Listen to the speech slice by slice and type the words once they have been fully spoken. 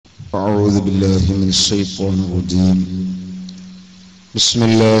أعوذ بالله من الشيطان الرجيم بسم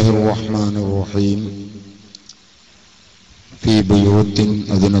الله الرحمن الرحيم في بيوت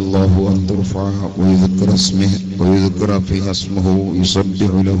أذن الله أن ترفع ويذكر فيها اسمه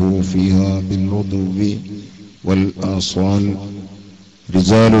يسبح له فيها بالغدو والآصال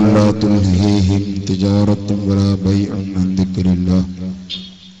رجال لا تلهيهم تجارة ولا بيع عن ذكر الله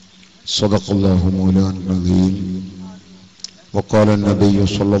صدق الله مولانا العظيم. وقال النبي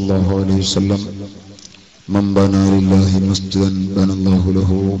صلى الله عليه وسلم من بنى لله مسجدا بنى الله له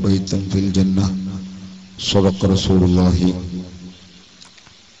بيتا في الجنة صدق رسول الله.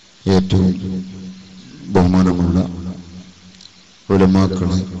 ഏറ്റവും ബഹുമാനമുള്ള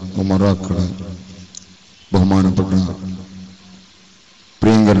ഉലമാക്കളെ, ഉമറാക്കളെ, ബഹുമാനപ്പെട്ട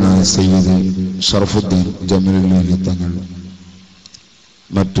പ്രിയങ്കരനായ സയ്യിദ് ഷറഫുദ്ദീൻ ജമലുൽ തങ്ങൾ,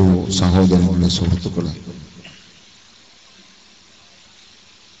 മറ്റു സഹോദരങ്ങളെ, സുഹൃത്തുക്കളെ,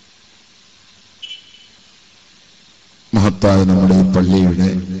 മഹത്തായ നമ്മുടെ ഈ പള്ളിയുടെ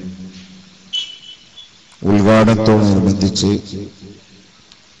ഉദ്ഘാടനത്തോടനുബന്ധിച്ച്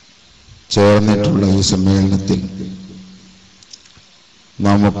ചേർന്നിട്ടുള്ള ഈ സമ്മേളനത്തിൽ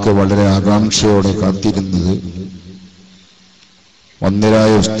നാമൊക്കെ വളരെ ആകാംക്ഷയോടെ കാത്തിരുന്നത്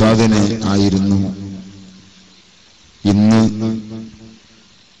വന്ദരായ ഉസ്താദിനെ ആയിരുന്നു. ഇന്ന്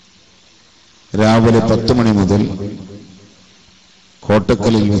രാവിലെ 10 മണി മുതൽ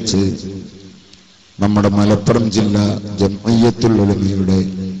കോട്ടക്കലിൽ വെച്ച് നമ്മുടെ മലപ്പുറം ജില്ലാ ജംഇയ്യത്തുൽ ഉലമയുടെ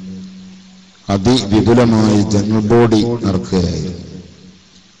അതിവിപുലമായ ജനറൽ ബോഡി നടക്കുകയായിരുന്നു.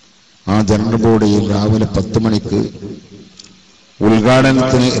 ആ ജനറൽ ബോഡിയിൽ രാവിലെ 10 മണിക്ക്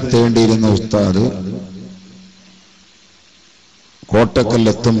ഉദ്ഘാടനത്തിന് എത്തേണ്ടിയിരുന്ന ഉസ്താദ് കോട്ടക്കൽ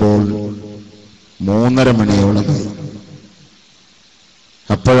എത്തുമ്പോൾ 3:30 മണിയോളമായി.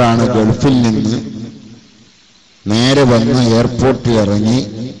 അപ്പോഴാണ് ഗൾഫിൽ നിന്ന് നേരെ വന്ന് എയർപോർട്ടിൽ ഇറങ്ങി.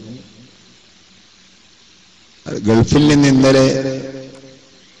 ഗൾഫിൽ നിന്ന് ഇന്നലെ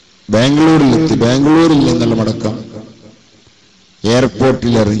ബാംഗ്ലൂരിലെത്തി. ബാംഗ്ലൂരിൽ നിന്നുള്ള മടക്കം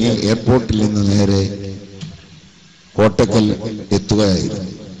എയർപോർട്ടിൽ ഇറങ്ങി. എയർപോർട്ടിൽ നിന്ന് നേരെ കോട്ടക്കൽ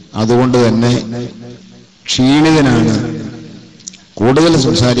എത്തുകയായിരുന്നു. അതുകൊണ്ട് തന്നെ ക്ഷീണിതനാണ്. കൂടുതൽ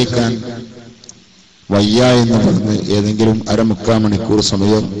സംസാരിക്കാൻ വയ്യ എന്ന് പറഞ്ഞ് ഏതെങ്കിലും 1/4 മണിക്കൂർ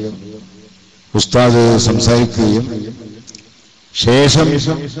സമയം ഉസ്താദ് സംസാരിക്കുകയും ശേഷം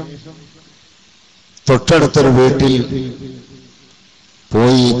തൊട്ടടുത്തൊരു വീട്ടിൽ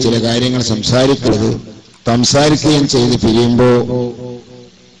പോയി ചില കാര്യങ്ങൾ സംസാരിക്കുകയും ചെയ്ത് പിരിയുമ്പോൾ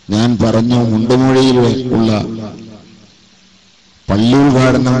ഞാൻ പറഞ്ഞു, മുണ്ടുമൊഴിയിൽ ഉള്ള പള്ളി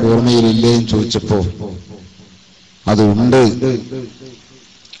ഉദ്ഘാടനം ഓർമ്മയിലില്ലേ എന്ന് ചോദിച്ചപ്പോ അതുണ്ട്,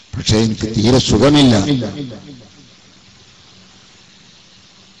 പക്ഷെ എനിക്ക് തീരെ സുഖമില്ല.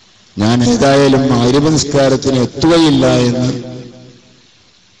 ഞാൻ ഏതായാലും മഗ്‌രിബ് നിസ്കാരത്തിന് എത്തുകയില്ല എന്ന്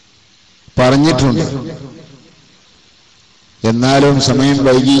പറഞ്ഞിട്ടുണ്ട്. എന്നാലും സമയം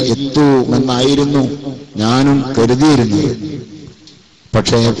വൈകി എത്തുമെന്നായിരുന്നു ഞാനും കരുതിയിരുന്നത്.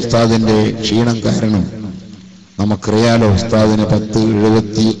 പക്ഷേ ഉസ്താദിന്റെ ക്ഷീണം കാരണം, നമുക്കറിയാലോ, ഉസ്താദിന്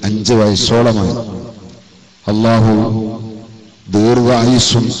 75 വയസ്സോളമായി. അള്ളാഹു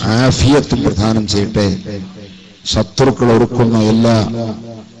ദീർഘായുസ്സും ആഫിയത്തും പ്രദാനം ചെയ്യട്ടെ. ശത്രുക്കൾ ഒരുക്കുന്ന എല്ലാ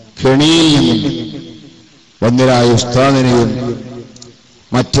കെണിയിൽ നിന്നും വന്ദരായ ഉസ്താദിനെയും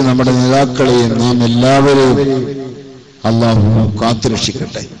മറ്റ് നമ്മുടെ നേതാക്കളെയും നാം എല്ലാവരെയും അള്ളാഹു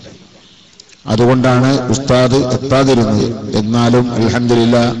കാത്തുരക്ഷിക്കട്ടെ. അതുകൊണ്ടാണ് ഉസ്താദ് എത്താതിരുന്നത്. എന്നാലും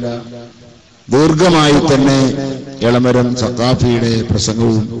അൽഹംദുലില്ലാഹ് ദീർഘമായി തന്നെ എളമരം സഖാഫിയുടെ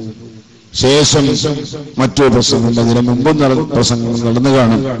പ്രസംഗവും ശേഷം മറ്റു പ്രസംഗം, അതിനു മുമ്പും പ്രസംഗം നടന്നു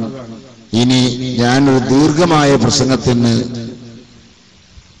കാണും. ഇനി ഞാനൊരു ദീർഘമായ പ്രസംഗത്തിന്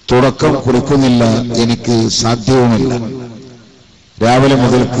തുടക്കം കുറിക്കുന്നില്ല, എനിക്ക് സാധ്യവുമില്ല. രാവിലെ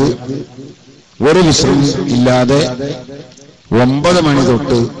മുതൽക്ക് ഒരു വിശ്രമം ഇല്ലാതെ 9 മണി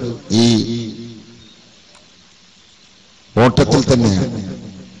തൊട്ട് ഈ ഓട്ടത്തിൽ തന്നെയാണ്.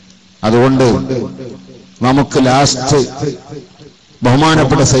 അതുകൊണ്ട് നമുക്ക് ലാസ്റ്റ്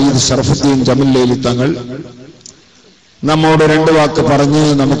ബഹുമാനപ്പെട്ട സയ്യിദ് ഷറഫുദ്ദീൻ ജമലുൽ തങ്ങൾ നമ്മോട് 2 വാക്ക് പറഞ്ഞ്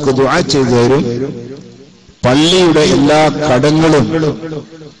നമുക്ക് ദുആ ചെയ്തു തരും. പള്ളിയുടെ എല്ലാ കടങ്ങളും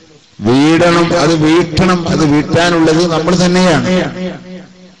വീടണം, അത് വീട്ടണം, അത് വീട്ടാനുള്ളത് നമ്മൾ തന്നെയാണ്.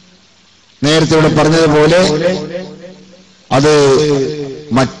 നേരത്തെ ഇവിടെ പറഞ്ഞതുപോലെ അത്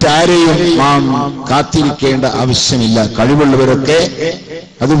മറ്റാരെയും നാം കാത്തിരിക്കേണ്ട ആവശ്യമില്ല. കഴിവുള്ളവരൊക്കെ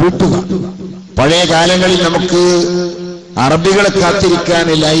അത് വീട്ടുക. പഴയ കാലങ്ങളിൽ നമുക്ക് അറബികളെ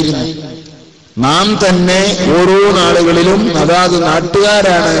കാത്തിരിക്കാനില്ലായിരുന്നു. നാം തന്നെ ഓരോ നാടുകളിലും അതാത്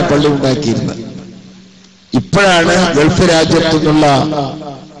നാട്ടുകാരാണ് പള്ളി ഉണ്ടാക്കിയിരുന്നത്. ഇപ്പോഴാണ് ഗൾഫ് രാജ്യത്തു നിന്നുള്ള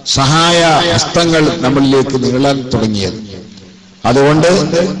സഹായ ഹസ്തങ്ങൾ നമ്മളിലേക്ക് നീളാൻ തുടങ്ങിയത്. അതുകൊണ്ട്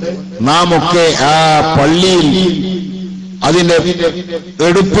നാം ഒക്കെ ആ പള്ളിയിൽ അതിന്റെ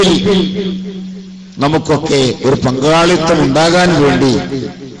എടുപ്പിൽ നമുക്കൊക്കെ ഒരു പങ്കാളിത്തം ഉണ്ടാകാൻ വേണ്ടി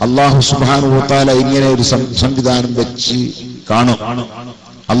അല്ലാഹു സുബ്ഹാനഹു വ തആല ഇങ്ങനെ ഒരു സംവിധാനം വെച്ച് കാണും.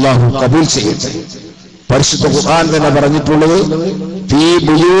 അല്ലാഹു കബൂൽ ചെയ്യട്ടെ. പരിശുദ്ധ ഖുർആൻ തന്നെ പറഞ്ഞിട്ടുള്ളത് ഫീ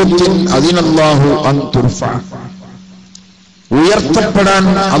ബുയൂത്തിൻ അദിനല്ലാഹു അൻ തുർഫഅ, ഉയർത്തപ്പെടാൻ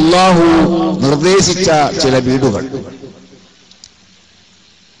അല്ലാഹു നിർദ്ദേശിച്ച ചില വീടുകൾ,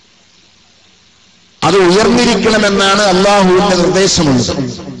 അത് ഉയർന്നിരിക്കണമെന്നാണ് അല്ലാഹുവിന്റെ നിർദ്ദേശമുള്ളത്.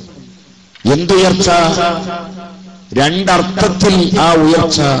 എന്തുയർച്ച? രണ്ടർത്ഥത്തിൽ ആ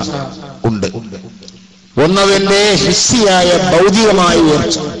ഉയർച്ച ഉണ്ട്. ഒന്നതിന്റെ ഹിസ്സിയായ ഭൗതികമായ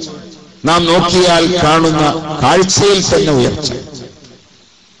ഉയർച്ച, നാം നോക്കിയാൽ കാണുന്ന കാഴ്ചയിൽ തന്നെ ഉയർച്ച.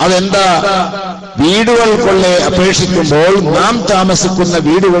 അതെന്താ? വീടുകൾക്കുള്ള അപേക്ഷിക്കുമ്പോൾ നാം താമസിക്കുന്ന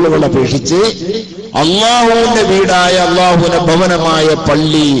വീടുകളെ അപേക്ഷിച്ച് അല്ലാഹുവിന്റെ വീടായ അല്ലാഹുവിന്റെ ഭവനമായ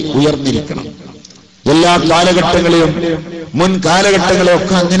പള്ളി ഉയർന്നിരിക്കണം. എല്ലാ കാലഘട്ടങ്ങളിലും മുൻ കാലഘട്ടങ്ങളിലും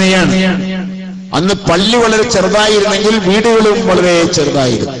ഒക്കെ അങ്ങനെയാണ്. അന്ന് പള്ളി വളരെ ചെറുതായിരുന്നെങ്കിൽ വീടുകളും വളരെ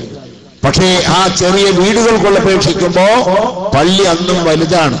ചെറുതായിരുന്നു. പക്ഷേ ആ ചെറിയ വീടുകൾക്കുള്ള അപേക്ഷിക്കുമ്പോ പള്ളി അന്നും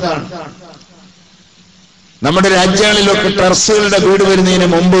വലുതാണ്. നമ്മുടെ രാജ്യങ്ങളിലൊക്കെ ടെറസുകളുടെ വീട് വരുന്നതിന്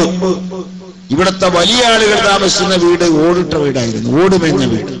മുമ്പ് ഇവിടുത്തെ വലിയ ആളുകൾ താമസിക്കുന്ന വീട് ഓടിട്ട വീടായിരുന്നു, ഓടുമേഞ്ഞ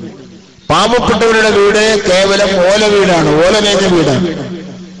വീട്. പാവപ്പെട്ടവരുടെ വീട് കേവലം ഓല വീടാണ്, ഓലമേഞ്ഞ വീടാണ്.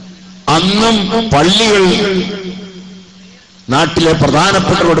 അന്നും പള്ളികൾ നാട്ടിലെ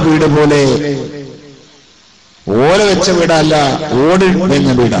പ്രധാനപ്പെട്ടവരുടെ വീട് പോലെ ഓല വെച്ച വീടല്ല, ഓട്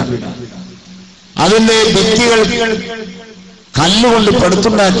മേഞ്ഞ വീടാണ്. അതിന്റെ ഭിത്തികൾ കല്ലുകൊണ്ട്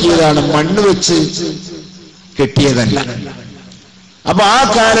പടുത്തുണ്ടാക്കിയതാണ്, മണ്ണ് വെച്ച് കെട്ടിയതല്ല. അപ്പൊ ആ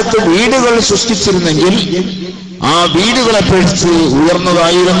കാലത്ത് വീടുകൾ സൃഷ്ടിച്ചിരുന്നെങ്കിൽ ആ വീടുകളെ അപേക്ഷിച്ച്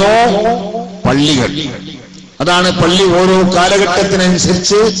ഉയർന്നതായിരുന്നു പള്ളികൾ. അതാണ് പള്ളി ഓരോ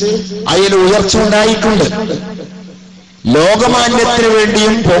കാലഘട്ടത്തിനനുസരിച്ച് അതിൽ ഉയർച്ച ഉണ്ടായിട്ടുണ്ട്. ലോകമാന്യത്തിന്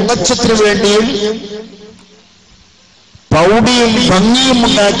വേണ്ടിയും പൊങ്ങച്ചത്തിന് വേണ്ടിയും പ്രൗഢിയും ഭംഗിയും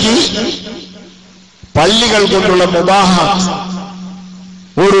ഉണ്ടാക്കി പള്ളികൾ കൊണ്ടുള്ള മുബാഹത്ത്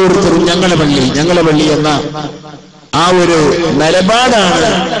ഓരോരുത്തരും ഞങ്ങളെ പള്ളി എന്ന ആ ഒരു നിലപാടാണ്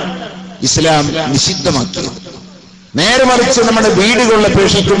ഇസ്ലാം നിഷിദ്ധമാക്കിയത്. നേരെ മറിച്ച് നമ്മുടെ വീടുകളിൽ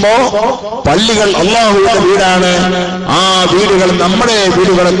അപേക്ഷിക്കുമ്പോ പള്ളികൾ അല്ലാഹുവിന്റെ വീടാണ്, ആ വീടുകൾ നമ്മുടെ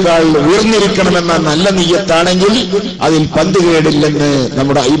വീടുകളെക്കാൾ ഉയർന്നിരിക്കണമെന്ന നല്ല നിയ്യത്താണെങ്കിൽ അതിൽ പന്തുകേടില്ലെന്ന്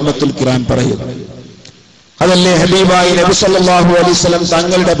നമ്മുടെ അയിമ്മത്തുൽ ഖുർആൻ പറയുന്നു. അതല്ലേ ഹബീബായി നബി സല്ലല്ലാഹു അലൈഹി വസല്ലം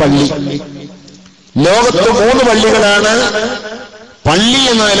തങ്ങളുടെ പള്ളി. ലോകത്ത് 3 പള്ളികളാണ് പള്ളി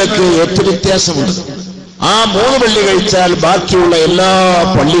എന്ന നിലക്ക് ഏറ്റവും വ്യത്യാസമുണ്ട്. ആ 3 പള്ളി കഴിച്ചാൽ ബാക്കിയുള്ള എല്ലാ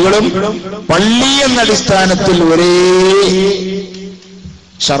പള്ളികളും പള്ളി എന്ന അടിസ്ഥാനത്തിൽ ഒരേ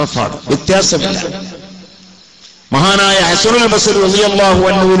ഷറഫാണ്, വ്യത്യാസമില്ല. മഹാനായ ഹസനുൽ ബസ്രി റളിയല്ലാഹു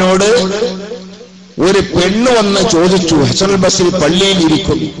അൻഹുവിനോട് ഒരു പെണ്ണ് വന്ന് ചോദിച്ചു. ഹസനുൽ ബസ്രി പള്ളിയിൽ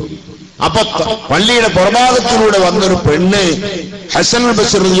ഇരിക്കുന്നു. അപ്പൊ പള്ളിയുടെ പുറഭാഗത്തിലൂടെ വന്നൊരു പെണ്ണ് ഹസനുൽ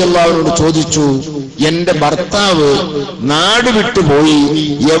ബസ്രി റളിയല്ലാഹു അൻഹുവിനോട് ചോദിച്ചു, എന്റെ ഭർത്താവ് നാട് വിട്ടുപോയി,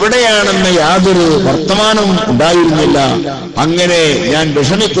 എവിടെയാണെന്ന് യാതൊരു വർത്തമാനവും ഉണ്ടായിരുന്നില്ല. അങ്ങനെ ഞാൻ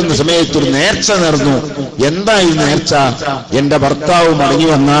വിഷമിക്കുന്ന സമയത്ത് ഒരു നേർച്ച നേർന്നു. എന്തായി നേർച്ച? എന്റെ ഭർത്താവ് മടങ്ങി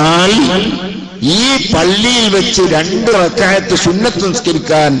വന്നാൽ ഈ പള്ളിയിൽ വെച്ച് 2 റക്അത്ത് സുന്നത്ത്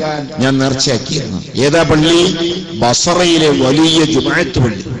നിസ്കരിക്കാൻ ഞാൻ നേർച്ചയാക്കിയിരുന്നു. ഏതാ പള്ളി? ബസറയിലെ വലിയ ജുമുഅത്ത്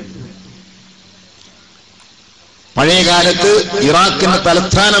പള്ളി. പഴയകാലത്ത് ഇറാഖിന്റെ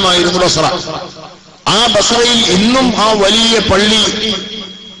തലസ്ഥാനമായിരുന്നു ബസറ. ആ ബസറയിൽ ഇന്നും ആ വലിയ പള്ളി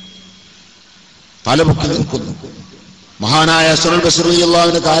തലപൊക്കി നിൽക്കുന്നു. മഹാനായ ഹസനുൽ ബസ്രി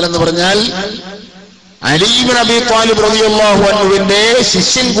റളിയല്ലാഹുവിന്റെ കാലം എന്ന് പറഞ്ഞാൽ അലി ഇബ്നു അബീ ത്വാലിബ് റളിയല്ലാഹു അൻഹുവിന്റെ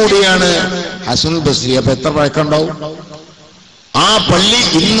ശിഷ്യൻ കൂടിയാണ് ഹസനുൽ ബസ്രി. അപ്പൊ എത്ര പഴക്കമുണ്ടാവും? ആ പള്ളി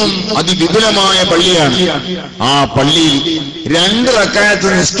ഇന്നും അതിവിപുലമായ പള്ളിയാണ്. ആ പള്ളിയിൽ 2 റക്അത്ത്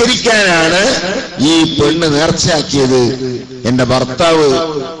നിസ്കരിക്കാനാണ് ഈ പെണ്ണ് നേർച്ചയാക്കിയത്. എന്റെ ഭർത്താവ്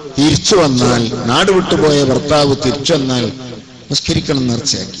തിരിച്ചു വന്നാൽ, നാട് വിട്ടുപോയ ഭർത്താവ് തിരിച്ചു വന്നാൽ നിസ്കരിക്കണം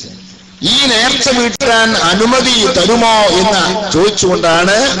നേർച്ചയാക്കി. ഈ നേർച്ച വീട്ടാൻ അനുമതി തരുമോ എന്ന്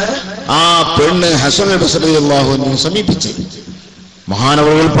ചോദിച്ചുകൊണ്ടാണ് ആ പെണ്ണ് ഹസനുൽ ബസ്രി റളിയല്ലാഹു അൻഹു സമീപിച്ചത്.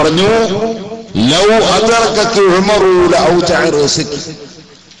 മഹാനവറുകൾ പറഞ്ഞു, ലൗ അദറകക ഉമറു ലഔജഅ റസകി,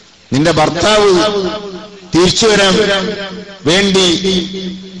 നിന്റെ ഭർത്താവ് തിരിച്ചു വരാൻ വേണ്ടി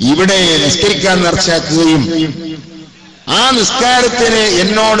ഇവിടെ നിസ്കരിക്കാൻ നേർച്ചയാക്കുകയും ആ നിസ്കാരത്തിന്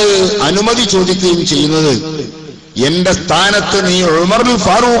എന്നോട് അനുമതി ചോദിക്കുകയും ചെയ്യുന്നത് എന്റെ സ്ഥാനത്ത് നീ ഉമറുൽ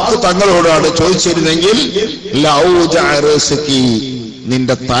ഫാറൂഖ് തങ്ങളോടാണ് ചോദിച്ചിരുന്നെങ്കിൽ ലഔജഅ റസകി,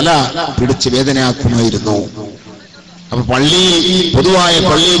 നിന്റെ തല പിടിച്ച് വേദനയാക്കുമായിരുന്നു. അപ്പൊ പൊതുവായ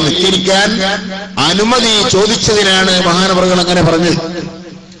പള്ളിയിൽ നിസ്കരിക്കാൻ അനുമതി ചോദിച്ചതിനാണ് മഹാനവറുകൾ അങ്ങനെ പറഞ്ഞത്.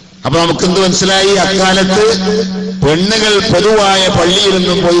 അപ്പൊ നമുക്കെന്ത് മനസ്സിലായി? അക്കാലത്ത് പെണ്ണുകൾ പൊതുവായ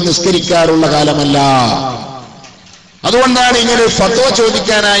പള്ളിയിലൊന്നും പോയി നിസ്കരിക്കാറുള്ള കാലമല്ല. അതുകൊണ്ടാണ് ഇങ്ങനെ ഫത്വ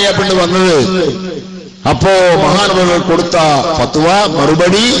ചോദിക്കാനായ പെണ്ണ് വന്നത്. അപ്പോ മഹാനവറുകൾ കൊടുത്ത ഫത്വ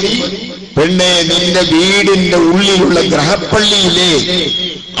മറുപടി, പെണ്ണെ, നിന്റെ വീടിന്റെ ഉള്ളിലുള്ള ഗ്രഹപ്പള്ളിയിലെ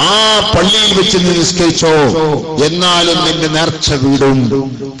ആ പള്ളിയിൽ വെച്ച് നിസ്കരിച്ചോ, എന്നാലും നിന്റെ നേർച്ച വീടും.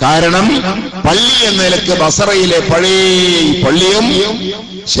 കാരണം പള്ളി എന്ന നിലക്ക് ബസറയിലെ പഴയ പള്ളിയും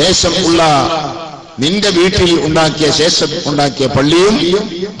ശേഷം ഉള്ള നിന്റെ വീട്ടിൽ ഉണ്ടാക്കിയ ശേഷം ഉണ്ടാക്കിയ പള്ളിയും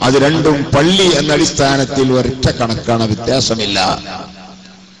അത് രണ്ടും പള്ളി എന്ന അടിസ്ഥാനത്തിൽ ഒരൊറ്റ കണക്കാണ്, വ്യത്യാസമില്ല.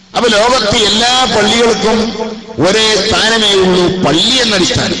 അപ്പൊ ലോകത്തെ എല്ലാ പള്ളികൾക്കും ഒരേ സ്ഥാനമേ ഉള്ളൂ പള്ളി എന്ന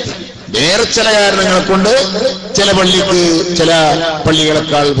അടിസ്ഥാനത്തിൽ. വേറെ ചില കാരണങ്ങളെ കൊണ്ട് ചില പള്ളിക്ക് ചില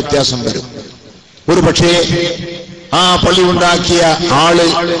പള്ളികളെക്കാൾ വ്യത്യാസം വരും. ഒരു പക്ഷേ ആ പള്ളി ഉണ്ടാക്കിയ ആള്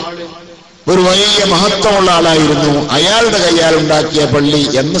ഒരു വലിയ മഹത്വമുള്ള ആളായിരുന്നു, അയാളുടെ കയ്യാൽ ഉണ്ടാക്കിയ പള്ളി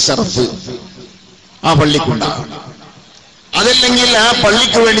എന്ന ശറഫ് ആ പള്ളിക്കുണ്ടാകും. അതല്ലെങ്കിൽ ആ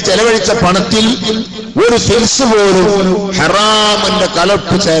പള്ളിക്ക് വേണ്ടി ചെലവഴിച്ച പണത്തിൽ ഒരു ഫിൽസ് പോലും ഹറാമിന്റെ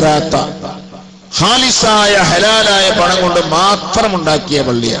കലർപ്പ് ചേരാത്ത ഖാലിസായ ഹലാലായ പണം കൊണ്ട് മാത്രം ഉണ്ടാക്കിയ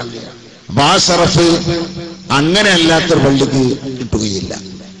പള്ളിയാണ്. അപ്പൊ ആ ശറഫ് അങ്ങനെ അല്ലാത്തൊരു പള്ളിക്ക് കിട്ടുകയില്ല.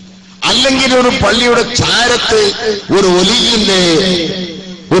 അല്ലെങ്കിൽ ഒരു പള്ളിയുടെ ചാരത്ത് ഒരു ഒലിയുടെ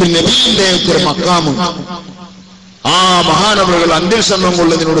ഒരു നബിയുടെ ഒരു മക്കാമുണ്ട്. ആ മഹാനവറുകൾ അന്ത്യസമയം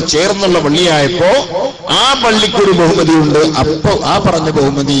കൊള്ളതിനോട് ചേർന്നുള്ള പള്ളിയായപ്പോ ആ പള്ളിക്കൊരു ബഹുമതിയുണ്ട്. അപ്പോ ആ പറഞ്ഞ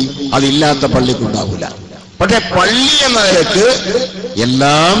ബഹുമതി അതില്ലാത്ത പള്ളിക്കുണ്ടാവില്ല. പക്ഷെ പള്ളി എന്ന നിലക്ക്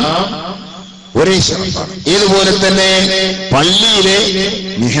എല്ലാം ഒരേ ശറഫാണ്. ഇതുപോലെ തന്നെ പള്ളിയിലെ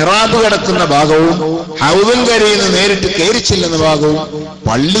മിഹ്റാബ് കിടക്കുന്ന ഭാഗവും ഹൗദൻ കരയിൽ നിന്ന് നേരിട്ട് കയറി ചെല്ലുന്ന ഭാഗവും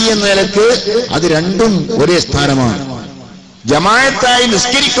പള്ളി എന്ന നിലക്ക് അത് രണ്ടും ഒരേ സ്ഥാനമാണ്. ജമാഅത്തായി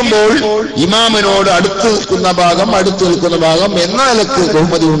നിസ്കരിക്കുമ്പോൾ ഇമാമിനോട് അടുത്ത് നിൽക്കുന്ന ഭാഗം എന്ന നിലക്ക്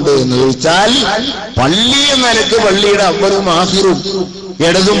ബഹുമതി ഉണ്ട് എന്ന് ചോദിച്ചാൽ പള്ളി എന്ന നിലക്ക് പള്ളിയുടെ അവലും ആഹിറും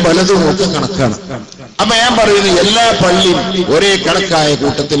ഇടതും വലതും ഒക്കെ കണക്കാണ്. അപ്പൊ ഞാൻ പറയുന്നു, എല്ലാ പള്ളിയും ഒരേ കണക്കായ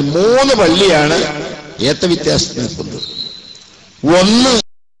കൂട്ടത്തിൽ 3 പള്ളിയാണ് ഏത്ത വ്യത്യാസം നിൽക്കുന്നത്. ഒന്ന്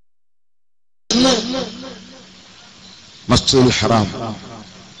മസ്ജിദുൽ ഹറാം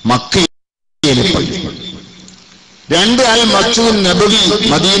മക്കയിലെ പള്ളി, 2 അൽ മസ്ജിദുൻ നബവി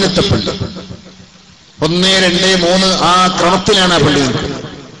മദീനത്തെ പള്ളി. 1, 2, 3 ആ ക്രമത്തിലാണ് ആ പള്ളി നിൽക്കുന്നത്.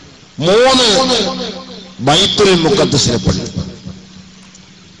 3 ബൈത്തുൽ മുഖദ്ദസിലെ പള്ളി.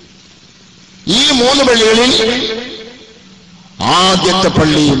 ഈ 3 പള്ളികളിൽ ആദ്യത്തെ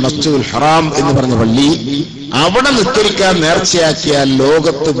പള്ളി മസ്ജിദുൽ ഹറാം എന്ന് പറഞ്ഞ പള്ളി, അവിടെ നിസ്കരിക്കാൻ നേർച്ചയാക്കിയാൽ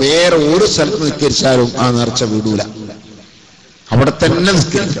ലോകത്ത് വേറെ ഒരു സ്ഥലത്ത് നിസ്കരിച്ചാലും ആ നേർച്ച വിടൂല, അവിടെ തന്നെ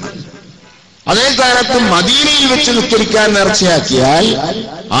നിസ്കരിക്കണം. അതേ കാലത്ത് മദീനയിൽ വെച്ച് നിസ്കരിക്കാൻ നേർച്ചയാക്കിയാൽ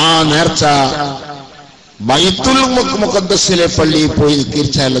ആ നേർച്ച ബൈത്തുൽ മുഖദ്ദസിലെ പള്ളിയിൽ പോയി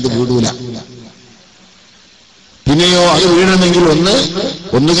നിസ്കരിച്ചാൽ അത് വിടൂല. പിന്നെയോ അത് വീഴണമെങ്കിൽ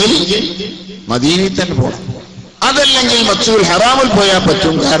ഒന്നുകിൽ മദീനയിൽ തന്നെ പോകണം, അതല്ലെങ്കിൽ മസ്ജിദുൽ ഹറാമിൽ പോയാൽ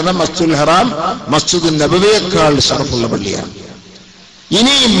പറ്റും. കാരണം മസ്ജിദുൽ ഹറാം മസ്ജിദുൻ നബവിയേക്കാൾ ശറഫുള്ള പള്ളിയാണ്.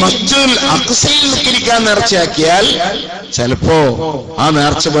 ഇനി മസ്ജിദുൽ അഖ്സയിൽ നിസ്കരിക്കാൻ നേർച്ചയാക്കിയാൽ ചിലപ്പോ ആ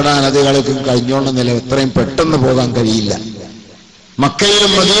നേർച്ച പെടാൻ അതുകൾക്ക് കഴിഞ്ഞോണ്ടെന്നില്ല, എത്രയും പെട്ടെന്ന് പോകാൻ കഴിയില്ല.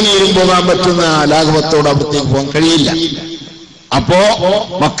 മക്കയിലും മദീനയിലും പോകാൻ പറ്റുന്ന ലാഘവത്തോട് അവിടത്തേക്ക് പോകാൻ കഴിയില്ല. അപ്പോ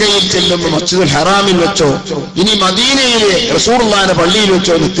മക്കയിൽ ചെല്ലുമ്പോൾ മസ്ജിദുൽ ഹറാമിൽ വെച്ചോ ഇനി മദീനയിലെ റസൂലുള്ളാഹിന്റെ പള്ളിയിൽ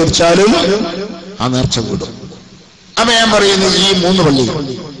വെച്ചോ നിസ്കരിച്ചാലും ആ നേർച്ച വിടും. അപ്പൊ ഞാൻ പറയുന്നു, ഈ 3 പള്ളികൾ,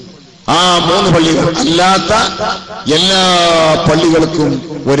 ആ 3 പള്ളികൾ അല്ലാത്ത എല്ലാ പള്ളികൾക്കും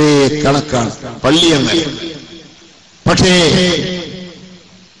ഒരേ കണക്കാണ് പള്ളി എന്ന്. പക്ഷേ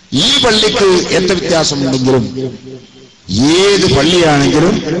ഈ പള്ളിക്ക് എന്ത് വ്യത്യാസമുണ്ടെങ്കിലും ഏത്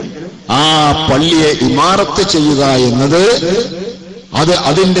പള്ളിയാണെങ്കിലും ആ പള്ളിയെ ഇമാറത്ത് ചെയ്യുക എന്നത് അത്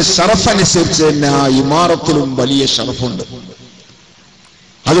അതിന്റെ ഷറഫ് അനുസരിച്ച് തന്നെ ആ ഇമാറത്തിലും വലിയ ഷറഫുണ്ട്.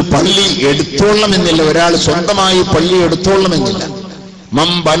 അത് പള്ളി എടുത്തോളണമെന്നില്ല, ഒരാൾ സ്വന്തമായി പള്ളി എടുത്തോളണമെന്നില്ല. മൻ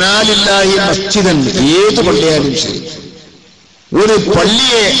ബനാലില്ലാഹി മസ്ജിദൻ, ഏത് പള്ളിയായാലും ശരി, ഒരു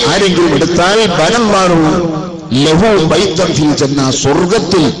പള്ളിയെ ആരെങ്കിലും എടുത്താൽ ബനല്ലാഹു ലഹു ബൈതൻ ഫിൽ ജന്ന,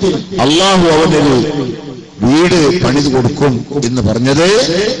 സ്വർഗ്ഗത്തിൽ അല്ലാഹു അവന് വീട് പണിതു കൊടുക്കും എന്ന് പറഞ്ഞത്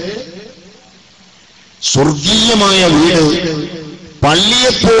സ്വർഗീയമായ വീട്,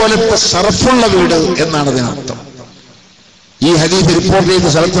 പള്ളിയെപ്പോലത്തെ ഷറഫുള്ള വീട് എന്നാണ് അതിനർത്ഥം. ഈ ഹദീസ് റിപ്പോർട്ട് ചെയ്ത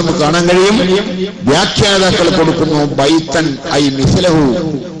സ്ഥലത്ത് നമുക്ക് കാണാൻ കഴിയും. വ്യാഖ്യാതാക്കൾ കൊടുക്കുന്നു ബൈത്തൻ ഐ മിസ്ലഹു,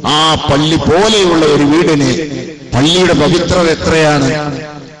 ആ പള്ളി പോലെയുള്ള ഒരു വീടിന്. പള്ളിയുടെ പവിത്രത എത്രയാണ്!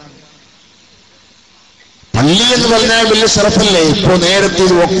 പള്ളി എന്ന് പറഞ്ഞാൽ വലിയ ശറഫല്ലേ. ഇപ്പോ നേരത്തെ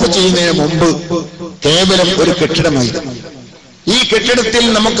ഇത് വഖഫ് ചെയ്യുന്നതിന് മുമ്പ് കേവലം ഒരു കെട്ടിടമായിരുന്നു. ഈ കെട്ടിടത്തിൽ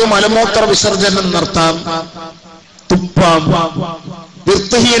നമുക്ക് മലമൂത്ര വിസർജനം നടത്താം, തുപ്പാം,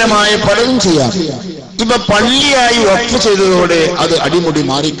 വൃത്തിഹീനമായ പലതും ചെയ്യാം. ഇപ്പൊ പള്ളിയായി വഖഫ് ചെയ്തതോടെ അത് അടിമുടി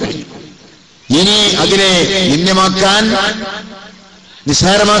മാറിക്കഴിഞ്ഞു. ഇനി അതിനെ നിന്ദ്യമാക്കാൻ,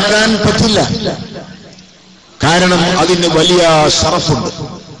 നിസ്സാരമാക്കാൻ പറ്റില്ല. കാരണം അതിന് വലിയ ശറഫുണ്ട്,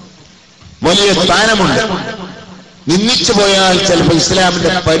 വലിയ സ്ഥാനമുണ്ട്. നിന്ദിച്ചു പോയാൽ ചിലപ്പോൾ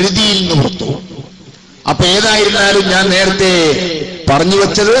ഇസ്ലാമിന്റെ പരിധിയിൽ നിന്ന് പുറത്തു. അപ്പൊ ഏതായിരുന്നാലും ഞാൻ നേരത്തെ പറഞ്ഞു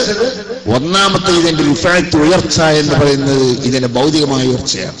വെച്ചത്, ഒന്നാമത്തെ ഇതിന്റെ റിഫാക്ട് ഉയർച്ച എന്ന് പറയുന്നത് ഇതിന്റെ ഭൗതികമായ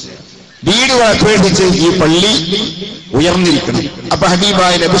ഉയർച്ചയാണ്. വീടുകൾ അപേക്ഷിച്ച് ഈ പള്ളി ഉയർന്നിരിക്കണം. അപ്പൊ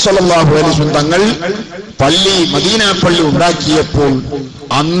ഹബീബായ നബി സല്ലല്ലാഹു അലൈഹി വസല്ലം തങ്ങൾ പള്ളി, മദീന പള്ളി ഉണ്ടാക്കിയപ്പോൾ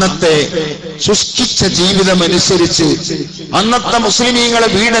അന്നത്തെ ശുഷ്കിച്ച ജീവിതമനുസരിച്ച് അന്നത്തെ മുസ്ലിമീങ്ങളെ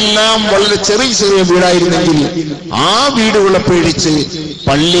വീടെല്ലാം വളരെ ചെറിയ ചെറിയ വീടായിരുന്നെങ്കിൽ ആ വീടുകളെ പേടിച്ച്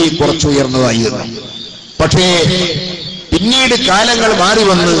പള്ളി കുറച്ച് ഉയർന്നതായിരുന്നു. പക്ഷേ പിന്നീട് കാലങ്ങൾ മാറി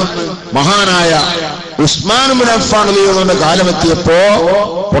വന്ന് മഹാനായ ഉസ്മാൻ ഇബ്നു അഫ്ഫാൻ റളിയല്ലാഹുവിന്റെ കാലമെത്തിയപ്പോ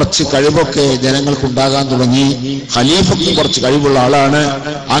കുറച്ച് കഴിവൊക്കെ ജനങ്ങൾക്കുണ്ടാകാൻ തുടങ്ങി. ഖലീഫയ്ക്ക് കുറച്ച് കഴിവുള്ള ആളാണ്.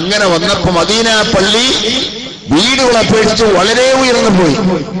 അങ്ങനെ വന്നപ്പോ മദീന പള്ളി വീടുകൾ അപേക്ഷിച്ച് വളരെ ഉയർന്നു പോയി.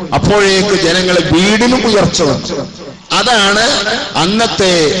 അപ്പോഴേക്ക് ജനങ്ങളെ വീടിനും ഉയർച്ച വന്നു. അതാണ്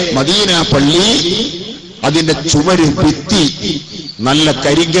അന്നത്തെ മദീന പള്ളി. അതിന്റെ ചുമര്, ഭിത്തി നല്ല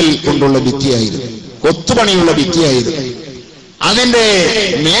കരിങ്കൽ കൊണ്ടുള്ള ഭിത്തിയായിരുന്നു, കൊത്തുപണിയുള്ള ഭിത്തിയായിരുന്നു. അതിന്റെ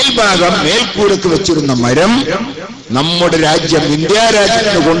മേൽഭാഗം, മേൽക്കൂരക്ക് വെച്ചിരുന്ന മരം നമ്മുടെ രാജ്യം, ഇന്ത്യ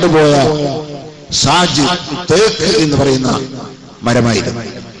രാജ്യത്തിന് കൊണ്ടുപോയ സാജ്, തേക്ക് എന്ന് പറയുന്ന മരമായിരുന്നു.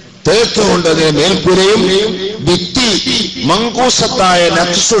 തേക്ക് കൊണ്ട് അതിന്റെ മേൽക്കൂരയും ഭിത്തി മങ്കൂസത്തായ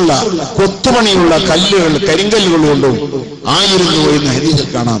നക്സുള്ള കൊത്തുപണിയുള്ള കല്ലുകൾ, കരിങ്കല്ലുകൾ കൊണ്ടും ആയിരുന്നു എന്ന് ഹദീസിൽ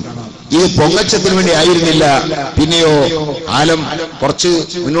കാണാം. ഇത് പൊങ്ങച്ചത്തിന് വേണ്ടി ആയിരുന്നില്ല. പിന്നെയോ കാലം കുറച്ച്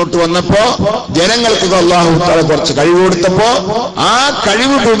മുന്നോട്ട് വന്നപ്പോ ജനങ്ങൾക്ക് അല്ലാഹു തആല കുറച്ച് കഴിവ് കൊടുത്തപ്പോ ആ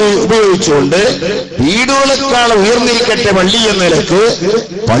കഴിവ് ഉപയോഗിച്ചുകൊണ്ട് വീടുകളെക്കാൾ ഉയർന്നിരിക്കട്ടെ പള്ളി എന്ന നിലക്ക്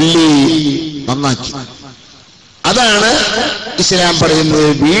പള്ളി നന്നാക്കി. അതാണ് ഇസ്ലാം പറയുന്നത്.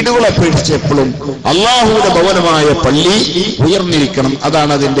 വീടുകളെ അപേക്ഷിച്ച് എപ്പോഴും അല്ലാഹുവിന്റെ ഭവനമായ പള്ളി ഉയർന്നിരിക്കണം.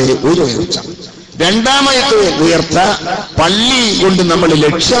 അതാണ് അതിന്റെ ഒരു ഉയർച്ച. രണ്ടാമത്തെ ഉയർച്ച, പള്ളി കൊണ്ട് നമ്മൾ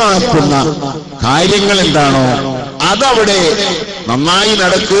ലക്ഷ്യമാക്കുന്ന കാര്യങ്ങൾ എന്താണോ അതവിടെ നന്നായി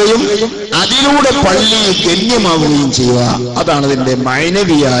നടക്കുകയും അതിലൂടെ പള്ളി ഗണ്യമാവുകയും ചെയ്യുക. അതാണ് അതിന്റെ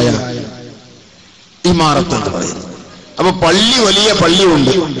മൈനവിയായ ഇമാറത്ത് എന്ന് പറയുന്നത്. അപ്പൊ പള്ളി, വലിയ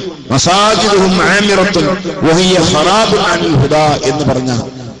പള്ളിയുണ്ട്. മസാജിദുഹും ആമിറത്തുൻ വഹിയ ഖറാബുൻ അനിൽ ഹുദാ എന്ന് പറഞ്ഞ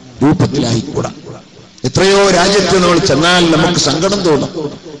രൂപത്തിലായിക്കൂടാ. എത്രയോ രാജ്യത്ത് നമ്മൾ ചെന്നാൽ നമുക്ക് സങ്കടം തോന്നും.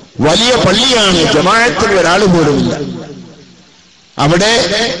 വലിയ പള്ളിയാണ്, ജമാഅത്തിൽ ഒരാൾ പോലുമില്ല. അവിടെ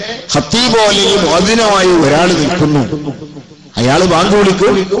ഖത്തീബോ അല്ലെങ്കിൽ മുഅദ്ദിനുമായി ഒരാൾ നിൽക്കുന്നു. അയാൾ ബാങ്ക്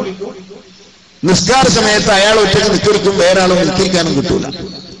വിളിക്കും, നിസ്കാര സമയത്ത് അയാൾ ഒറ്റയ്ക്ക് നിസ്കരിക്കും, വേറെ ആളും നിസ്കരിക്കാനും കിട്ടൂല.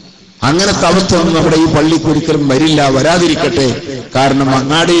 അങ്ങനത്തെ അവസ്ഥ ഒന്നും നമ്മുടെ ഈ പള്ളിക്ക് ഒരിക്കലും വരില്ല, വരാതിരിക്കട്ടെ. കാരണം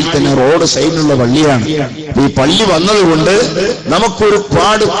അങ്ങാടിയിൽ തന്നെ റോഡ് സൈഡിലുള്ള പള്ളിയാണ്. ഈ പള്ളി വന്നതുകൊണ്ട്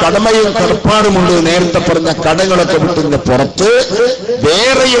നമുക്കൊരുപാട് കടമയും കടപ്പാടുമുണ്ട്. നേരത്തെ പറഞ്ഞ കടങ്ങളൊക്കെ വിട്ടതിന്റെ പുറത്ത്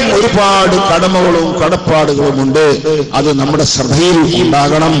വേറെയും ഒരുപാട് കടമകളും കടപ്പാടുകളുമുണ്ട്. അത് നമ്മുടെ ശ്രദ്ധയിൽ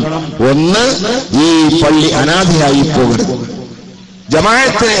ഉണ്ടാകണം. ഒന്ന്, ഈ പള്ളി അനാഥയായി പോകരുത്.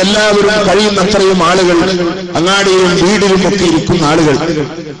 ജമാഅത്തിന് എല്ലാവരും കഴിയുന്നത്രയും ആളുകൾ അങ്ങാടിയിലും വീടിലും ഒക്കെ ഇരിക്കുന്ന ആളുകൾ.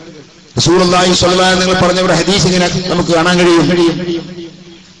 റസൂലുള്ളാഹി സ്വല്ലല്ലാഹു അലൈഹി വസല്ലം പറഞ്ഞ ഒരു ഹദീസ് ഇങ്ങനെ നമുക്ക് കാണാൻ കഴിയും.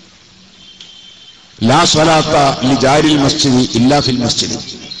 ലാ സ്വലാത്ത ലിജാരിൽ മസ്ജിദി ഇല്ലാ ഫിൽ മസ്ജിദി.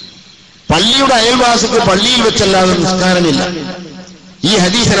 പള്ളിയുടെ അയൽവാസിക്ക് പള്ളിയിൽ വെച്ചല്ലാതെ നിസ്കാരമില്ല. ഈ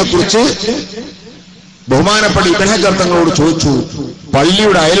ഹദീസിനെ കുറിച്ച് ബഹുമാനപ്പെട്ട ഇബ്നു ഹജർ തങ്ങളോട് ചോദിച്ചു,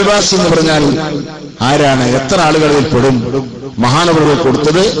 പള്ളിയുടെ അയൽവാസി എന്ന് പറഞ്ഞാൽ ആരാണ്, എത്ര ആളുകളിൽ പെടും? മഹാനവറുകൾ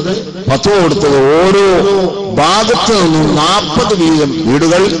കൊടുത്തത്, ഫത്വ കൊടുത്തത്, ഓരോ ഭാഗത്ത് നിന്നും 40 വീതം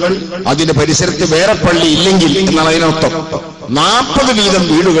വീടുകൾ, അതിന്റെ പരിസരത്ത് വേറെ പള്ളി ഇല്ലെങ്കിൽ എന്നാണ് അതിനർത്ഥം. 40 വീതം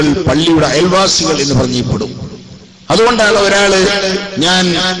വീടുകൾ പള്ളിയുടെ അയൽവാസികൾ എന്ന് പറഞ്ഞപ്പെടും. അതുകൊണ്ടാണ് ഒരാള് ഞാൻ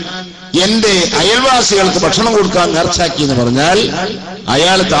എന്റെ അയൽവാസികൾക്ക് ഭക്ഷണം കൊടുക്കാൻ നേർച്ചാക്കി എന്ന് പറഞ്ഞാൽ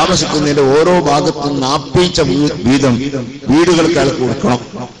അയാൾ താമസിക്കുന്നതിന്റെ ഓരോ ഭാഗത്തും 40 വീതം വീടുകൾക്ക് അയാൾ കൊടുക്കണം.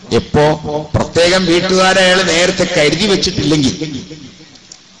 എപ്പോ? പ്രത്യേകം വീട്ടുകാരെ അയാൾ നേരത്തെ കരുതി വെച്ചിട്ടില്ലെങ്കിൽ.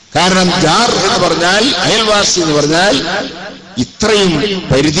 കാരണം ജാർ എന്ന് പറഞ്ഞാൽ, അയൽവാസി എന്ന് പറഞ്ഞാൽ ഇത്രയും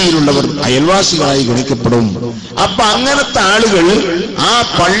പരിധിയിലുള്ളവർ അയൽവാസികളായി ഗണിക്കപ്പെടും. അപ്പൊ അങ്ങനത്തെ ആളുകൾ ആ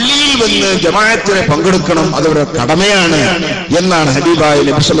പള്ളിയിൽ വന്ന് ജമാഅത്തിന് പങ്കെടുക്കണം, അതവരുടെ കടമയാണ് എന്നാണ് ഹബീബായ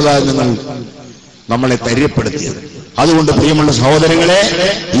നബി സല്ലല്ലാഹു അലൈഹി വസല്ലം നമ്മളെ ധൈര്യപ്പെടുത്തിയത്. അതുകൊണ്ട് പ്രിയമുള്ള സഹോദരങ്ങളെ,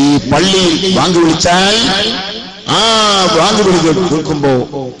 ഈ പള്ളിയിൽ ബാങ്ക് വിളിച്ചാൽ ആ ബാങ്ക് വിളി കേൾക്കുമ്പോ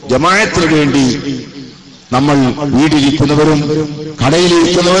ജമാഅത്തിന് വേണ്ടി നമ്മൾ വീടിരിക്കുന്നവരും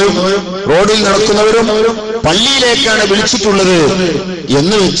കടയിലിരിക്കുന്നവരും റോഡിൽ നടക്കുന്നവരും പള്ളിയിലേക്കാണ് വിളിച്ചിട്ടുള്ളത്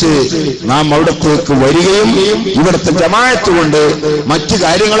എന്ന് വെച്ച് നാം അവിടത്തേക്ക് വരികയും ഇവിടുത്തെ ജമാഅത്ത് കൊണ്ട് മറ്റു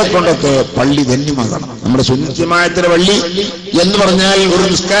കാര്യങ്ങളെ കൊണ്ടൊക്കെ പള്ളി ധന്യമാകണം. നമ്മുടെ സുന്നത്ത് ജമാഅത്തിന്റെ പള്ളി എന്ന് പറഞ്ഞാൽ ഒരു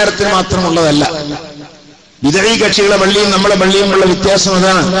നിസ്കാരത്തിന് മാത്രമുള്ളതല്ല. ബിദഈ കക്ഷികളെ പള്ളിയും നമ്മുടെ പള്ളിയുമുള്ള വ്യത്യാസം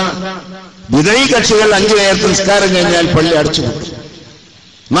അതാണ്. ബിദഈ കക്ഷികൾ 5 നേരത്തെ നിസ്കാരം കഴിഞ്ഞാൽ പള്ളി അടച്ചുപൂട്ടും.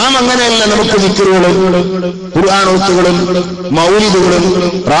 നാം അങ്ങനെയല്ല. നമുക്ക് ദിക്റുകളും ഖുർആൻ ഓത്തുകളും മൗലിദുകളും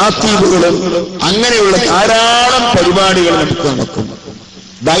റാത്തീബുകളും അങ്ങനെയുള്ള ധാരാളം പരിപാടികൾ നമുക്ക് നടക്കും.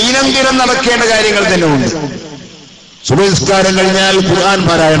 ദൈനംദിനം നടക്കേണ്ട കാര്യങ്ങൾ തന്നെ ഉണ്ട്. സുബഹി നിസ്കാരം കഴിഞ്ഞാൽ ഖുർആൻ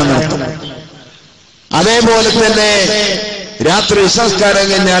പാരായണം നടത്തും. അതേപോലെ തന്നെ രാത്രി നിസ്കാരം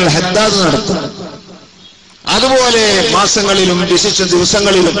കഴിഞ്ഞാൽ ഹദ്ദാദ് നടത്തും. അതുപോലെ മാസങ്ങളിലും വിശിഷ്ട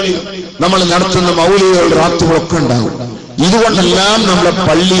ദിവസങ്ങളിലും നമ്മൾ നടത്തുന്ന മൗലിദുകൾ റാത്തുകളൊക്കെ ഉണ്ടാകും. ഇതുകൊണ്ടെല്ലാം നമ്മുടെ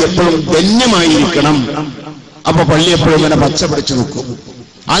പള്ളി എപ്പോഴും ധന്യമായിരിക്കണം. അപ്പൊ പള്ളി എപ്പോഴും ഇങ്ങനെ പച്ച പിടിച്ചു നിൽക്കും.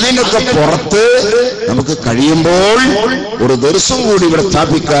 അതിനൊക്കെ പുറത്ത് നമുക്ക് കഴിയുമ്പോൾ ഒരു ദിവസം കൂടി ഇവിടെ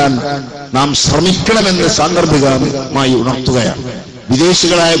സ്ഥാപിക്കാൻ നാം ശ്രമിക്കണമെന്ന് സാന്ദർഭികമായി ഉണർത്തുകയാണ്.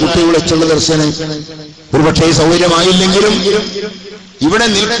 വിദേശികളായ കുട്ടികളെ വെച്ചുള്ള ദർശനം ഒരുപക്ഷെ സൗകര്യമായില്ലെങ്കിലും ഇവിടെ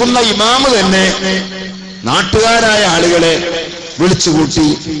നിൽക്കുന്ന ഇമാമ് തന്നെ നാട്ടുകാരായ ആളുകളെ വിളിച്ചുകൂട്ടി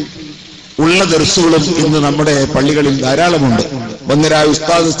ഉള്ള ദർസുകളും ഇന്ന് നമ്മുടെ പള്ളികളിൽ ധാരാളമുണ്ട്. ബന്ധരായ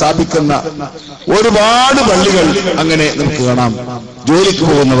ഉസ്താദ് സ്ഥാപിക്കുന്ന ഒരുപാട് പള്ളികൾ അങ്ങനെ നമുക്ക് കാണാം. ജോലിക്ക്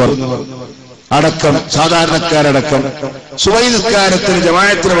പോകുന്നവർ അടക്കം, സാധാരണക്കാരടക്കം സുബഹി നിസ്കാരത്തിന്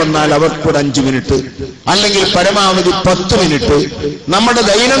ജമാഅത്തിന് വന്നാൽ അവർക്കൊരു 5 മിനിറ്റ് അല്ലെങ്കിൽ പരമാവധി 10 മിനിറ്റ് നമ്മുടെ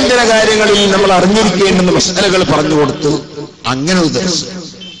ദൈനംദിന കാര്യങ്ങളിൽ നമ്മൾ അറിഞ്ഞിരിക്കേണ്ടുന്ന മസലകൾ പറഞ്ഞു കൊടുത്ത് അങ്ങനെ ഒരു ദർസ്.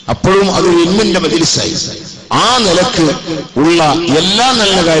 അപ്പോഴും അതൊരു ഇൽമിന്റെ മജ്‌ലിസായി. ആ നിലക്ക് ഉള്ള എല്ലാ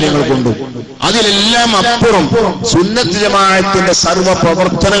നല്ല കാര്യങ്ങൾ കൊണ്ടും അതിലെല്ലാം അപ്പുറം സുന്നത്ത് ജമാഅത്തിന്റെ സർവ്വ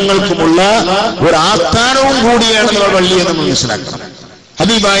പ്രവർത്തനങ്ങൾക്കുമുള്ള ഒരു ആസ്ഥാനവും കൂടിയാണ് നമ്മുടെ പള്ളിയെ നമ്മൾ മനസ്സിലാക്കണം.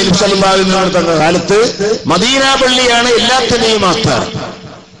 ഹബീബായ നബി സല്ലല്ലാഹു അലൈഹി വസല്ലം തങ്ങളുടെ കാലത്ത് മദീന പള്ളിയാണ് എല്ലാത്തിനെയും ആസ്ഥാനം.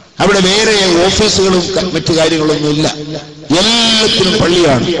 അവിടെ വേറെ ഓഫീസുകളും മറ്റു കാര്യങ്ങളൊന്നും ഇല്ല. എല്ലാത്തിനും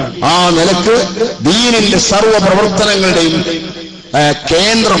പള്ളിയാണ്. ആ നിലക്ക് ദീനിന്റെ സർവ്വ പ്രവർത്തനങ്ങളുടെയും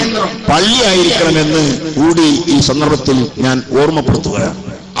കേന്ദ്രം പള്ളിയായിരിക്കണമെന്ന് കൂടി ഈ സന്ദർഭത്തിൽ ഞാൻ ഓർമ്മപ്പെടുത്തുകയാണ്.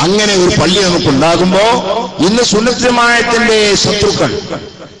 അങ്ങനെ ഒരു പള്ളി നമുക്കുണ്ടാകുമ്പോ ഇന്ന് സുന്നത്ത് ജമാഅത്തിന്റെ ശത്രുക്കൾ,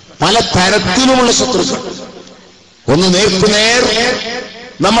 പല തരത്തിലുമുള്ള ശത്രുക്കൾ, ഒന്ന് നേർക്കുനേർ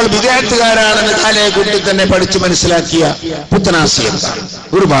നമ്മൾ വിദേഹത്തുകാരാണെന്ന് കാലയെ കൂട്ടി തന്നെ പഠിച്ചു മനസ്സിലാക്കിയ പുത്തനാശയത്താണ്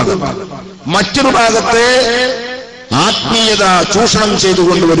ഒരു ഭാഗം. മറ്റൊരു ഭാഗത്തെ ആത്മീയത ചൂഷണം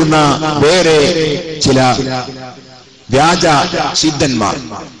ചെയ്തുകൊണ്ടുവരുന്ന വേറെ ചില വ്യാജ സിദ്ധന്മാർ.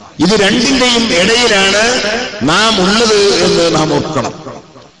 ഇത് രണ്ടിന്റെയും ഇടയിലാണ് നാം ഉള്ളത് എന്ന് നാം ഓർക്കണം.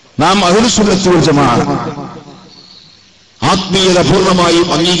 നാം അഹ്ലുസ് സുന്നത്ത് വൽ ജമാഅത്ത് ആത്മീയത പൂർണ്ണമായും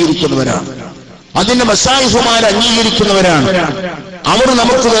അംഗീകരിക്കുന്നവരാണ്. അതിന്റെ മശായിഖുമാരെ അംഗീകരിക്കുന്നവരാണ്. അവർ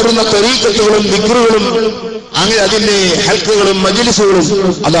നമുക്ക് തരുന്ന ത്വരീഖത്തുകളും ദിക്റുകളും അങ്ങനെ അതിന്റെ ഹൽഖകളും മജ്‌ലിസുകളും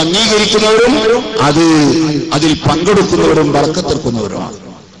അത് അംഗീകരിക്കുന്നവരും അതിൽ പങ്കെടുക്കുന്നവരും ബർക്കത്തെടുക്കുന്നവരുമാണ്.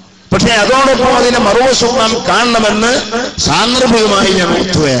 പക്ഷേ അതോടൊപ്പം അതിനെ മറുവശവും നാം കാണണമെന്ന് സാന്ദർഭികമായി ഞാൻ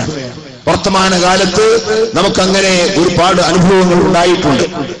ഓർക്കുകയാണ്. വർത്തമാനകാലത്ത് നമുക്കങ്ങനെ ഒരുപാട് അനുഭവങ്ങൾ ഉണ്ടായിട്ടുണ്ട്.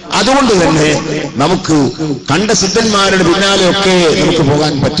 അതുകൊണ്ട് തന്നെ നമുക്ക് കണ്ട സിദ്ധന്മാരുടെ പിന്നാലെയൊക്കെ നമുക്ക്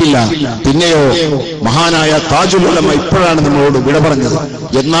പോകാൻ പറ്റില്ല. പിന്നെയോ മഹാനായ താജുൽ ഉലമ ഇപ്പോഴാണ് നമ്മളോട് വിട പറഞ്ഞത്.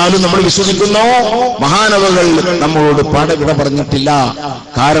 എന്നാലും നമ്മൾ വിശ്വസിക്കുന്നു മഹാനവകൾ നമ്മളോട് വിട പറഞ്ഞിട്ടില്ല.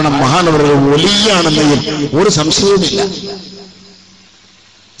 കാരണം മഹാനവകൾ വലിയാണെന്നതിൽ ഒരു സംശയവുമില്ല,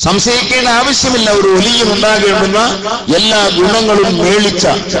 സംശയിക്കേണ്ട ആവശ്യമില്ല. ഒരു വലിയ ഉണ്ടാകേണ്ടുന്ന എല്ലാ ഗുണങ്ങളും മേളിച്ച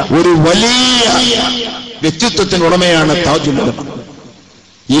ഒരു വലിയ വ്യക്തിത്വത്തിന് ഉടമയാണ് താജുൽ ഉലമ.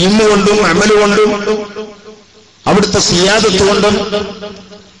 ഇൽമു കൊണ്ടും അമല് കൊണ്ടും അവിടുത്തെ സിയാദത്ത് കൊണ്ടും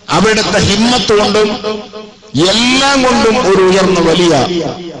അവിടുത്തെ ഹിമ്മത്ത് കൊണ്ടും എല്ലാം കൊണ്ടും ഒരു ഉയർന്ന വലിയ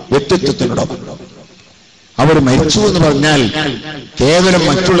വ്യക്തിത്വത്തിനുടമ. അവർ മരിച്ചു എന്ന് പറഞ്ഞാൽ കേവലം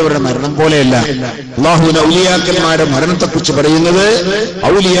മറ്റുള്ളവരുടെ മരണം പോലെയല്ല. അല്ലാഹുവിന്റെ ഔലിയാക്കന്മാരുടെ മരണത്തെക്കുറിച്ച് പറയുന്നത്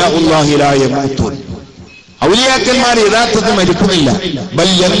ഔലിയാഉല്ലാഹി ലാ യമൂതൂൻ, ഔലിയാക്കന്മാർ യഥാർത്ഥത്തിൽ മരിക്കുന്നില്ല.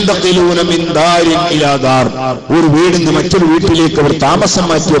 ബൽ യന്തഖിലൂന മിൻ ദാരിൻ ഇലാ ദാർ, ഒരു വീടിൽ നിന്ന് മറ്റൊരു വീട്ടിലേക്ക് അവർ താമസം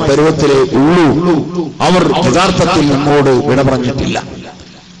മാറ്റിയ പരുവത്തിലേ ഉള്ളൂ. അവർ യഥാർത്ഥത്തിൽ നമ്മോട് വിട പറഞ്ഞിട്ടില്ല.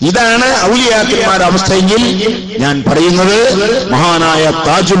 ഇതാണ് ഔലിയാക്കന്മാരുടെ അവസ്ഥയെങ്കിൽ ഞാൻ പറയുന്നത് മഹാനായ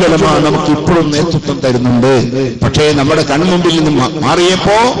താജുൽ ഉലമ നമുക്ക് ഇപ്പോഴും നേതൃത്വം തരുന്നുണ്ട്. പക്ഷേ നമ്മുടെ കൺമുമ്പിൽ നിന്ന്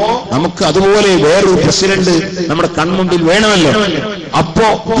മാറിയപ്പോ നമുക്ക് അതുപോലെ വേറൊരു പ്രസിഡന്റ് നമ്മുടെ കൺമുമ്പിൽ വേണമല്ലോ. അപ്പോ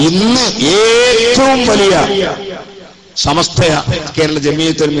ഇന്ന് ഏറ്റവും വലിയ സമസ്ത കേരള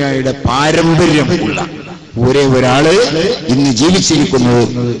ജമിയത്തുൽ ഉലമയുടെ പാരമ്പര്യം ഉള്ള ഒരേ ഒരാള് ഇന്ന് ജീവിച്ചിരിക്കുന്നത്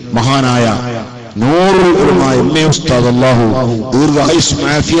മഹാനായ നൂറുൽ ഉലമ ഉസ്താദ്. അല്ലാഹു ദീർഘായുസ്സും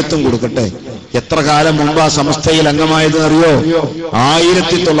ആഫിയത്തും കൊടുക്കട്ടെ. എത്ര കാലം മുമ്പ് ആ സമസ്തയിൽ അംഗമായത് അറിയോ?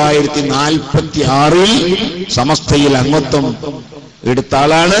 1946 സമസ്തയിൽ അംഗത്വം എടുത്ത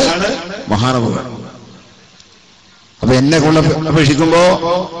ആളാണ് മഹാനവറുകൾ. അപ്പൊ എന്നെ കൊണ്ട് അപേക്ഷിക്കുമ്പോ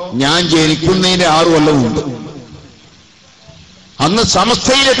ഞാൻ ജനിക്കുന്നതിന്റെ 6 കൊല്ലം മുമ്പ് അന്ന്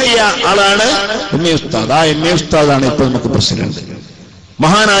സമസ്തയിലെത്തിയ ആളാണ് എം.എ. ഉസ്താദ്. ആ എം.എ. ഉസ്താദാണ് ഇപ്പൊ നമുക്ക് പ്രസിഡന്റ്.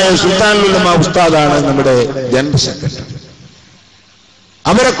 മഹാനായ സുൽത്താനുൽ ഉലമ ഉസ്താദാണ് നമ്മുടെ ജനറൽ സെക്രട്ടറി.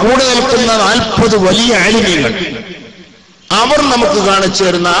 അവരെ കൂടെ നിൽക്കുന്ന 40 വലിയ ആലിമീങ്ങൾ അവർ നമുക്ക് കാണിച്ചു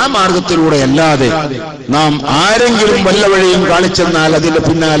തരുന്ന ആ മാർഗത്തിലൂടെ അല്ലാതെ നാം ആരെങ്കിലും വല്ല വഴിയും കാണിച്ചെന്നാൽ അതിന്റെ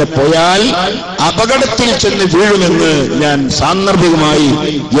പിന്നാലെ പോയാൽ അപകടത്തിൽ ചെന്ന് വീഴുമെന്ന് ഞാൻ സാന്ദർഭികമായി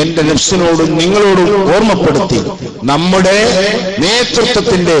എന്റെ നഫ്സിനോടും നിങ്ങളോടും ഓർമ്മപ്പെടുത്തി നമ്മുടെ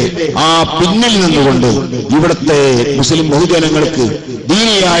നേതൃത്വത്തിന്റെ ആ പിന്നിൽ നിന്നുകൊണ്ട് ഇവിടുത്തെ മുസ്ലിം ബഹുജനങ്ങൾക്ക്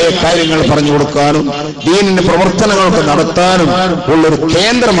ദീനിയായ കാര്യങ്ങൾ പറഞ്ഞു കൊടുക്കാനും ദീനിന്റെ പ്രവർത്തനങ്ങളൊക്കെ നടത്താനും ഉള്ളൊരു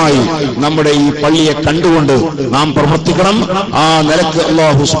കേന്ദ്രമായി നമ്മുടെ ഈ പള്ളിയെ കണ്ടുകൊണ്ട് നാം പ്രവർത്തിക്കണം. ആ നിലക്ക്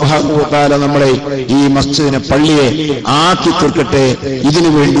അല്ലാഹു സുബ്ഹാനഹു വ തആല നമ്മളെ ഈ മസ്ജിദിനെ പള്ളിയെ ആക്കി തീർക്കട്ടെ. ഇതിനു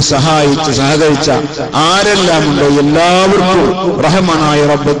വേണ്ടി സഹകരിച്ച ആരെല്ലാം ഉണ്ടോ എല്ലാവർക്കും റഹ്മാനായ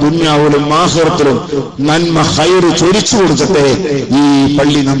റബ്ബ് ദുനിയാവിലും ആഖിറത്തിലും നന്മ ഖൈർ ചൊരിച്ചു കൊടുക്കട്ടെ. ഈ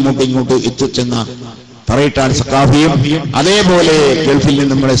പള്ളി നമ്മോട്ട് ഇങ്ങോട്ട് എത്തിച്ചെന്ന പറയിട്ടാൻ സഖാഫിയും അതേപോലെ ഗൾഫിൽ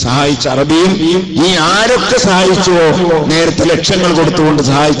നിന്ന് നമ്മളെ സഹായിച്ച അറബിയും ഈ ആരൊക്കെ സഹായിച്ചുവോ നേരത്തെ ലക്ഷങ്ങൾ കൊടുത്തുകൊണ്ട്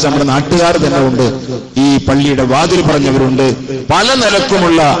സഹായിച്ച നമ്മുടെ നാട്ടുകാർ തന്നെ ഉണ്ട്. ഈ പള്ളിയുടെ വാതിൽ പറഞ്ഞവരുണ്ട്. പല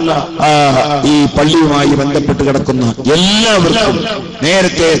നിലക്കുമുള്ള ഈ പള്ളിയുമായി ബന്ധപ്പെട്ട് കിടക്കുന്ന എല്ലാവർക്കും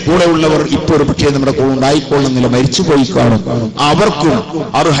നേരത്തെ കൂടെ ഉള്ളവർ ഇപ്പോൾ ഒരു പക്ഷേ നമ്മുടെ കൂടെ ഉണ്ടായിക്കൊള്ളുന്നില്ല, മരിച്ചുപോയി കാണും. അവർക്കും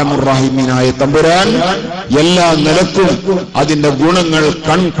അർഹമുർ-റഹീമീനായ തമ്പുരാൻ എല്ലാ നിലക്കും അതിന്റെ ഗുണങ്ങൾ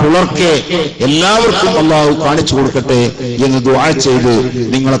കൺകുളർക്കെ എല്ലാവർക്കും അല്ലാഹു കാണിച്ചു കൊടുക്കട്ടെ എന്ന് ദുആ ചെയ്ത്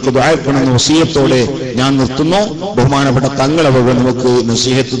നിങ്ങളൊക്കെ ദുആക്കണമെന്ന വസിയത്തോടെ ഞാൻ നിർത്തുന്നു. ബഹുമാനപ്പെട്ട തങ്ങൾ അവർ നമുക്ക്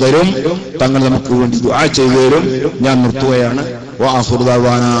നസീഹത്ത് തരും, തങ്ങൾ നമുക്ക് വേണ്ടി ദുആ ചെയ്തു തരും. ഞാൻ നിർത്തുകയാണ്. വആഖിറു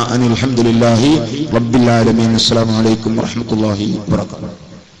ദഅവാനാ അനിൽ ഹംദുലില്ലാഹി റബ്ബിൽ ആലമീൻ. അസ്സലാമു അലൈക്കും വറഹ്മത്തുള്ളാഹി വബറകാതുഹു.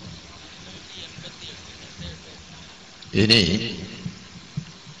 ഇനി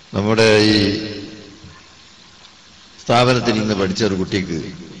നമ്മുടെ ഈ സ്ഥാപനത്തിൽ നിന്ന് പഠിച്ച ഒരു കുട്ടിക്ക്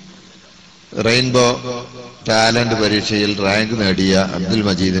റെയിൻബോ ടാലന്റ് പരീക്ഷയിൽ റാങ്ക് നേടിയ അബ്ദുൽ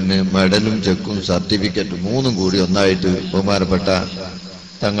മജീദിന് മെഡലും ചെക്കും സർട്ടിഫിക്കറ്റും 3 കൂടി ഒന്നായിട്ട് ബഹുമാനപ്പെട്ട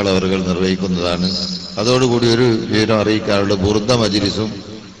തങ്ങളവറുകൾ നിർവഹിക്കുന്നതാണ്. അതോടുകൂടി ഒരു വിവരം അറിയിക്കാനുള്ള ബുർദ മജ്ലിസും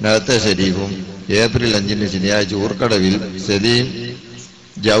നഅത്തെ ഷരീഫും ഏപ്രിൽ 5 ശനിയാഴ്ച ഊർക്കടവിൽ സലീം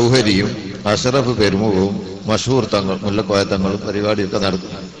ജൗഹരിയും അഷറഫ് പെരുമുഖവും മഷൂർ തങ്ങൾ മുല്ലക്കോയ തങ്ങളും പരിപാടിയൊക്കെ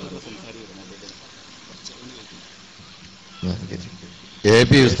നടത്തുന്നു.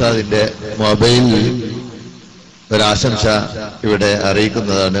 എ.പി. ഉസ്താദിന്റെ മൊബൈലിൽ ഒരാശംസ ഇവിടെ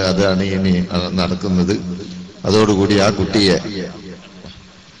അറിയിക്കുന്നതാണ്. അതാണ് ഇനി നടക്കുന്നത്. അതോടുകൂടി ആ കുട്ടിയെ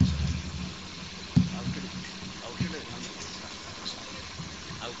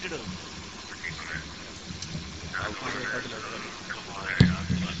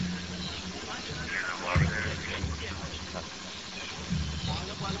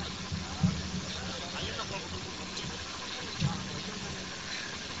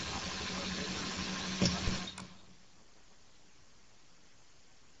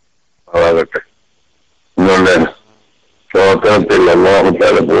പ്രവർത്തനത്തിൽ അല്ലാഹു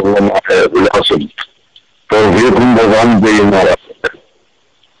തആല പൂർണ്ണമായ വിലാസം തൗഫീഖും പ്രദാനം ചെയ്യുന്നവരാകട്ടെ.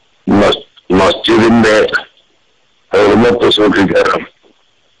 മസ്ജിദിന്റെ ഹുർമത്ത് സൂക്ഷിക്കാനും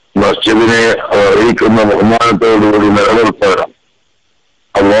മസ്ജിദിനെ അറിയിക്കുന്ന ബഹുമാനത്തോടുകൂടി നിലനിർത്താനും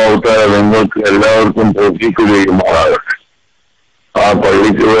അല്ലാഹു തആല നിങ്ങൾക്ക് എല്ലാവർക്കും തൗഫീഖ് ചെയ്യുമാറാകട്ടെ. ആ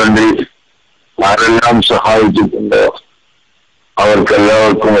പള്ളിക്ക് വേണ്ടി ആരെല്ലാം സഹായിച്ചിട്ടുണ്ടോ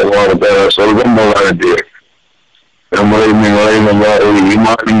അവർക്കെല്ലാവർക്കും അല്ലാഹു തആല സ്വർഗം പ്രദാനം ചെയ്യട്ടെ. നമ്മളെയും നിങ്ങളെയും എല്ലാവരും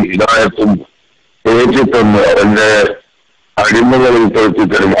ഈമാനും ഹിദായത്തും ഏറ്റിത്തന്ന് അവന്റെ അടിമകളിൽ പെടുത്തി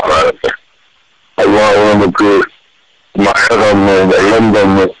തരുമാറാകട്ടെ. അല്ലാഹു നമുക്ക് മഴ തന്ന് വെള്ളം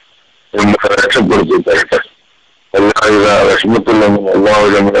തന്ന് നമ്മളെ രക്ഷപ്പെടുത്തി തരട്ടെ. എല്ലാവിധ വിഷമത്തിൽ നിന്നും അല്ലാഹു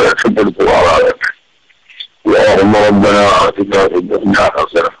നമ്മളെ രക്ഷപ്പെടുത്തുമാറാകട്ടെ. اللهم ربنا آتنا في الدنيا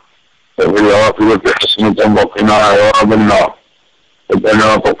حسنة وفي الآخرة حسنة وقنا عذاب النار. ربنا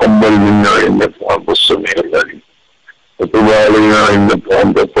تقبل منا إنك أنت السميع العليم وتب علينا إنك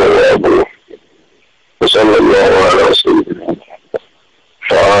أنت التواب الرحيم. وصلى الله على سيدنا محمد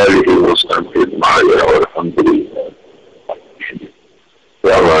وآله وصحبه أجمعين والحمد لله.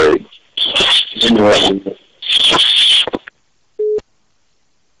 السلام عليكم.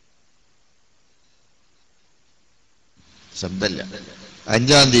 ശബ്ദമില്ല.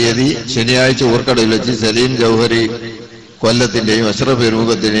 5-ാം തീയതി ശനിയാഴ്ച ഊർക്കടയിൽ വെച്ച് സലീം ജൗഹരി കൊല്ലത്തിന്റെയും അഷ്റഫ്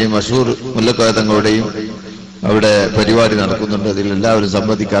പെരുമുഖത്തിന്റെയും മഷൂർ മുല്ലക്കോയ തങ്ങളുടെയും അവിടെ പരിപാടി നടക്കുന്നുണ്ട്. അതിൽ എല്ലാവരും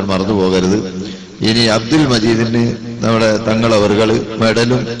സംബന്ധിക്കാൻ മറന്നു പോകരുത്. ഇനി അബ്ദുൽ മജീദിന് നമ്മുടെ തങ്ങളവറുകള്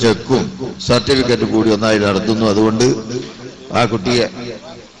മെഡലും ചെക്കും സർട്ടിഫിക്കറ്റ് കൂടി ഒന്നായി നടത്തുന്നു. അതുകൊണ്ട് ആ കുട്ടിയെ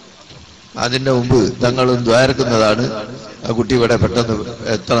അതിന്റെ മുമ്പ് തങ്ങളും ദ്വാരക്കുന്നതാണ്. ആ കുട്ടി ഇവിടെ പെട്ടെന്ന്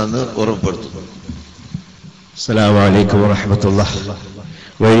എത്തണമെന്ന് ഓർമ്മപ്പെടുത്തുന്നു. അസ്സലാമു അലൈക്കും വറഹ്മത്തുള്ളാഹി.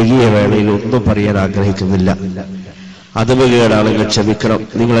 വൈകിയ വേളയിൽ ഒന്നും പറയാൻ ആഗ്രഹിക്കുന്നില്ല. അതവുകേടാണെങ്കിൽ ക്ഷമിക്കണം.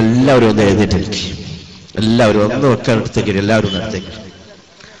 നിങ്ങളെല്ലാവരും ഒന്ന് എഴുന്നേറ്റിരിക്കും. എല്ലാവരും ഒന്ന് വെക്കാൻ എടുത്തേക്ക്, എല്ലാവരും നടത്തേക്ക്.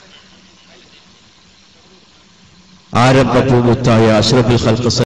 ആരംഭ പൂമുത്തായ അഷ്റഫുൽ ഖൽഖ്